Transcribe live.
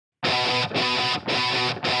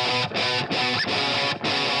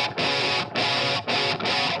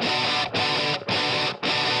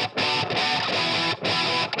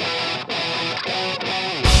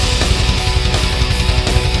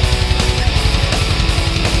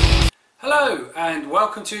Hello and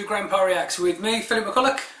welcome to Grandpa Reacts with me, Philip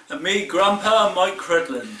McCulloch. And me, Grandpa Mike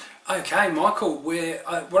Credland. Okay, Michael, we're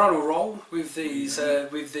on a roll with these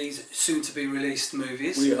soon-to-be released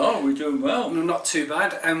movies. We're doing well. Not too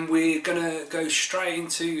bad, and we're gonna go straight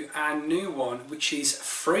into our new one, which is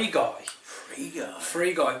Free Guy.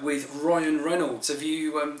 Free Guy with Ryan Reynolds. Have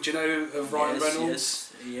you do you know of Ryan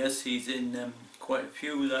Reynolds? Yes, he's in quite a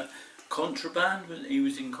few of that. Contraband, he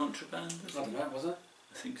was in Contraband. I don't know, was it?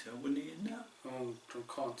 I think so, wasn't he in that? Oh, I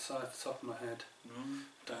can't say off the top of my head. No.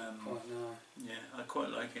 Quite know. Yeah, I quite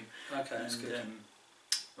like him. Okay, that's good.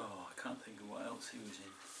 I can't think of what else he was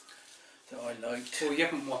in that I liked. Well, you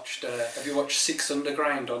haven't watched. Have you watched Six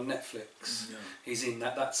Underground on Netflix? No. He's in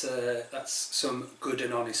that. That's some good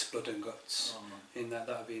and honest blood and guts. In that,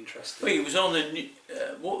 that'd be interesting. Well, he was on the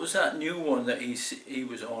what was that new one that he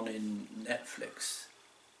was on in Netflix?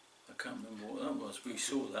 I can't remember what that was. We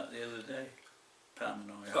saw that the other day. Pam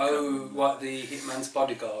and I. Oh, what, the Hitman's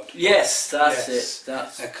Bodyguard? Yes, that's it.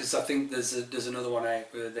 That's because I think there's another one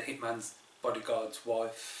out with the Hitman's Bodyguard's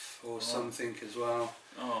wife or something as well.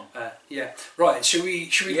 Oh. Yeah. Right. Should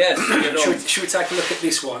we? Yes. Should we take a look at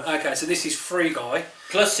this one? Okay. So this is Free Guy.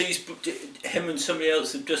 Plus, him and somebody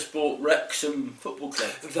else have just bought Wrexham Football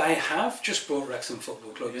Club. They have just bought Wrexham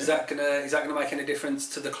Football Club. Yeah. Is that gonna make any difference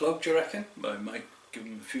to the club? Do you reckon? Well, it might give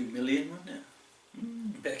him a few million, wouldn't it?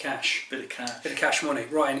 Bit of cash. Bit of cash. Bit of cash money.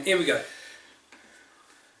 Right. And here we go.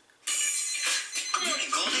 Good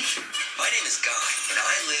morning, Goldie. My name is Guy, and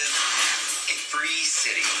I live in Free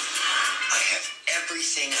City. I have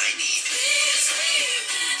everything I need.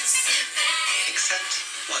 Except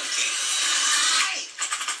one thing. Hey!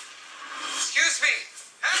 Excuse me!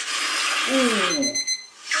 Huh? Ooh.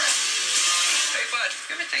 Hey, bud,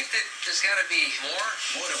 you ever think that there's gotta be more?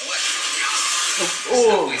 More than what?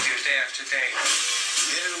 Oh. We do day after day.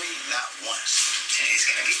 Literally not once. Today's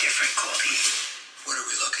gonna be different, Goldie. What are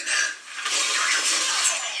we looking at? Who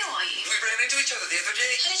are you? We ran into each other the other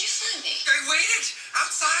day. How did you find me? I waited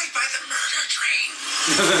outside by the murder train.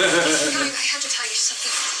 Guy, I have to tell you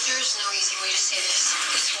something. There is no easy way to say this.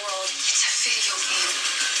 This world, it's a video game.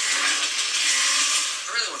 I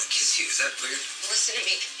really want to kiss you. Is that weird? Listen to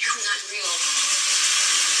me. You're not real.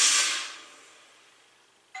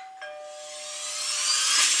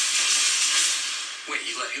 Wait,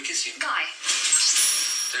 you let who kiss you? Guy.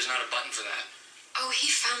 There's not a button for that. Oh, he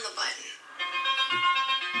found the button.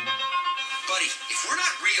 Buddy, if we're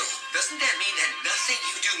not real, doesn't that mean that nothing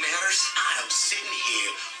you do matters? I am sitting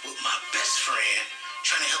here with my best friend,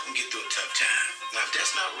 trying to help him get through a tough time. Now, if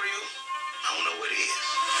that's not real, I don't know what is.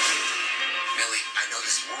 Millie, I know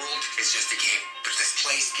this world is just a game, but this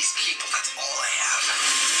place, these people, that's all I have.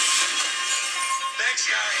 Thanks,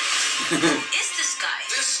 guy. Who is this guy?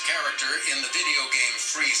 This character in the video game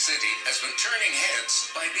Free City has been turning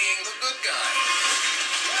heads by being the good guy.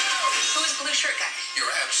 Who is Blue Shirt Guy?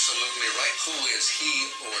 You're absolutely right. Who is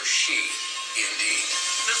he or she, indeed?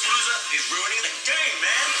 This loser is ruining the game,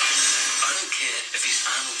 man. I don't care if he's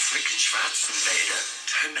Arnold freaking Schwarzenegger.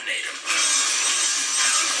 Terminate him.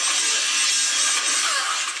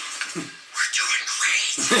 We're doing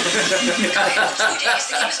great. Guy, in 2 days,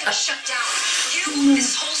 the game is going to shut down. You,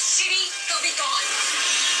 this whole city, they'll be gone.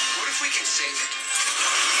 What if we can save it?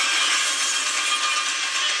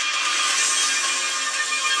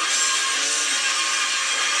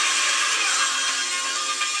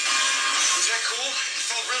 Was that cool? It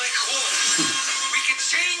felt really cool. We can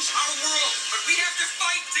change our world, but we have to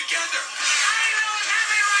fight together. I know what's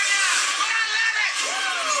happening right now, but I love it.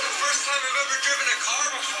 This is the first time I've ever driven a car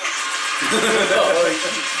before.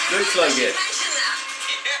 Looks like it. Mention that.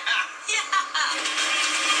 Yeah. Yeah.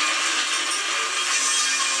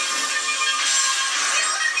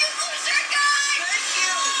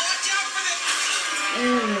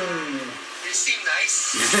 You seem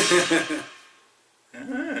nice.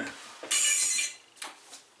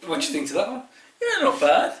 What do you think to that one? Yeah, not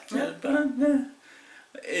bad. Not bad. No.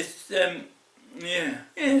 It's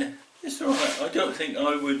it's alright. I don't think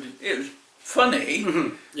I would. It was funny,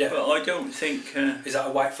 Yeah. but I don't think. Is that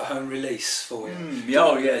a wait for home release for you?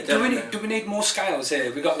 Oh yeah, Do definitely. we need more scales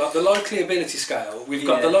here? We've got like the likely ability scale, we've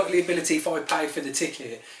got the likely ability if I pay for the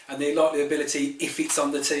ticket, and the likely ability if it's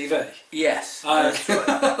on the TV. Yes. Let's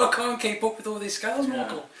I can't keep up with all these scales,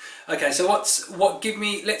 Michael. Okay, so let's give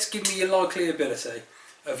me your likely ability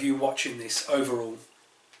of you watching this overall.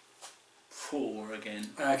 4 again.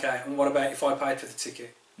 Okay, and what about if I paid for the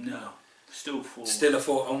ticket? No, still 4. Still a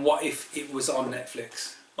 4. And what if it was on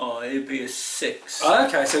Netflix? Oh, it'd be a 6.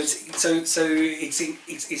 Okay, so it's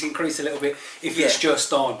increased a little bit if it's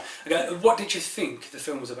just on. Okay, what did you think the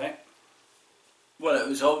film was about? Well, it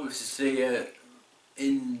was obviously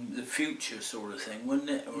in the future sort of thing, wasn't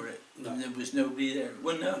it? Or No. there was nobody there,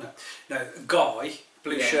 wasn't there? No, Guy,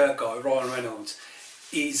 blue Yeah. shirt guy, Ryan Reynolds,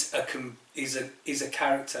 is a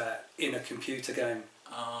character in a computer game,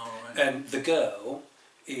 Oh, right. and the girl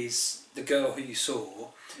is the girl who you saw.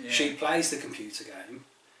 Yeah. She plays the computer game,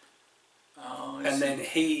 Oh, I and see. then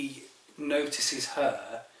he notices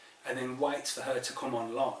her, and then waits for her to come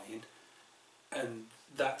online, and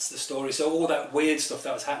that's the story. So all that weird stuff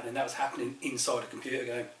that was happening inside a computer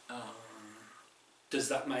game. Oh, Does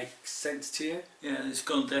that make sense to you? yeah, it's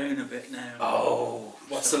gone down a bit now. Oh,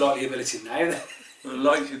 what's the likeliability now then? The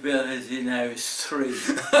likeliability now is 3.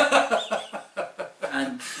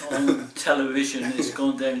 And on television it's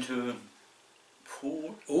gone down to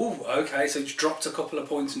 4. Oh, okay, so it's dropped a couple of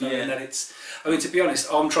points knowing Yeah. that it's... I mean, to be honest,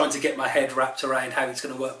 I'm trying to get my head wrapped around how it's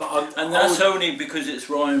going to work, but And that's only because it's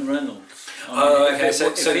Ryan Reynolds. Oh, if okay,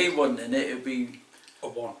 if he wasn't in it, it'd be a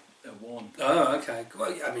 1. a 1. Oh, okay.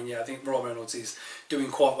 Well, I mean, yeah, I think Ryan Reynolds is doing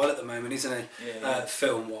quite well at the moment, isn't he? Yeah.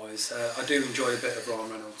 Film-wise. I do enjoy a bit of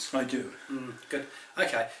Ryan Reynolds. I do. Good.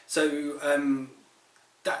 Okay, so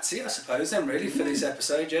that's it, I suppose, then, really, for this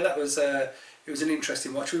episode. Yeah, that was... it was an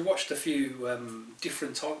interesting watch. We watched a few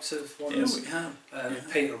different types of ones. Yeah, we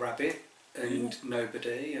have. Peter Rabbit and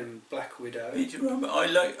Nobody and Black Widow. Peter Rabbit, I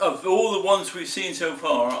like, of all the ones we've seen so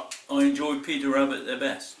far, I enjoy Peter Rabbit the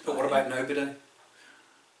best. But what about Nobody?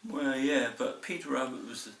 Well, yeah, but Peter Rabbit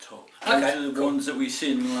was the top. Okay, Those are the cool. ones that we've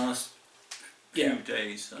seen in the last few Yeah.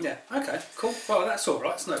 days. So. Yeah. Okay. Cool. Well, that's all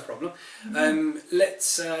right. It's no problem.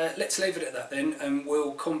 Let's leave it at that then, and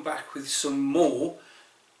we'll come back with some more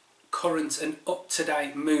current and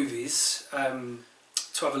up-to-date movies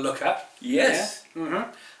to have a look at. Yes. Yeah?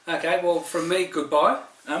 Okay. Well, from me, goodbye,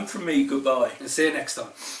 And from me, goodbye. and see you next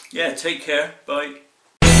time. Yeah, take care. Bye.